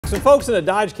Some folks in a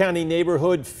Dodge County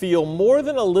neighborhood feel more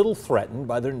than a little threatened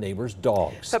by their neighbors'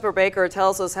 dogs. Pepper Baker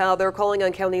tells us how they're calling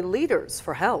on county leaders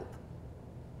for help.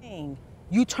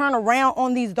 You turn around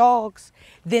on these dogs,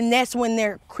 then that's when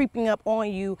they're creeping up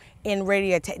on you and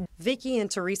ready to attack. Vicky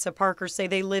and Teresa Parker say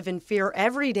they live in fear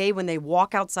every day when they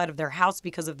walk outside of their house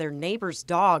because of their neighbors'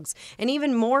 dogs, and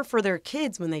even more for their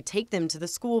kids when they take them to the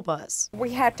school bus.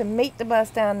 We have to meet the bus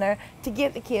down there to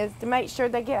get the kids to make sure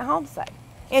they get home safe.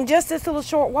 And just this little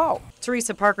short walk.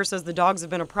 Teresa Parker says the dogs have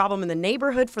been a problem in the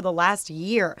neighborhood for the last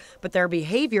year, but their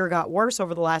behavior got worse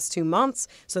over the last 2 months,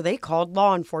 so they called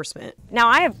law enforcement. Now,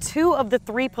 I have 2 of the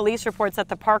 3 police reports that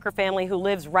the Parker family, who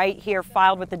lives right here,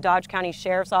 filed with the Dodge County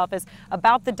Sheriff's Office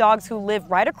about the dogs who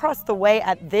live right across the way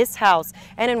at this house.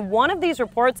 And in one of these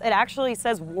reports, it actually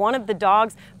says one of the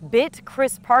dogs bit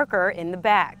Chris Parker in the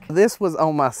back. This was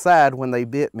on my side when they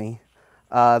bit me.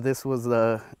 This was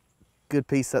a good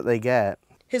piece that they got.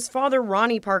 His father,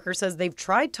 Ronnie Parker, says they've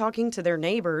tried talking to their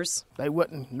neighbors.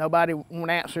 Nobody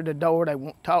won't answer the door, they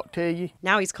won't talk to you.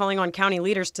 Now he's calling on county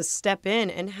leaders to step in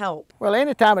and help. Well,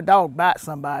 anytime a dog bites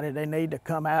somebody, they need to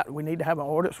come out. We need to have an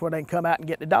ordinance where they can come out and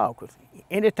get the dog. Because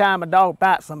anytime a dog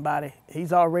bites somebody,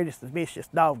 he's already a suspicious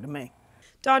dog to me.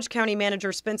 Dodge County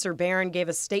Manager Spencer Barron gave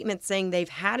a statement saying they've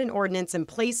had an ordinance in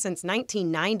place since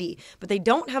 1990, but they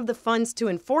don't have the funds to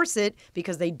enforce it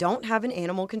because they don't have an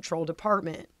animal control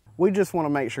department. We just want to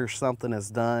make sure something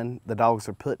is done, the dogs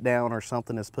are put down, or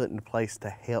something is put into place to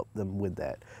help them with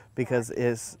that. Because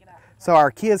it's so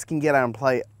our kids can get out and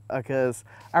play, because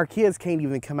our kids can't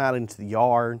even come out into the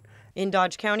yard. In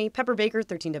Dodge County, Pepper Baker,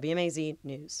 13 WMAZ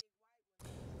News.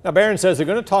 Now, Barron says they're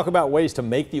going to talk about ways to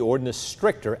make the ordinance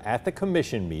stricter at the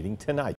commission meeting tonight.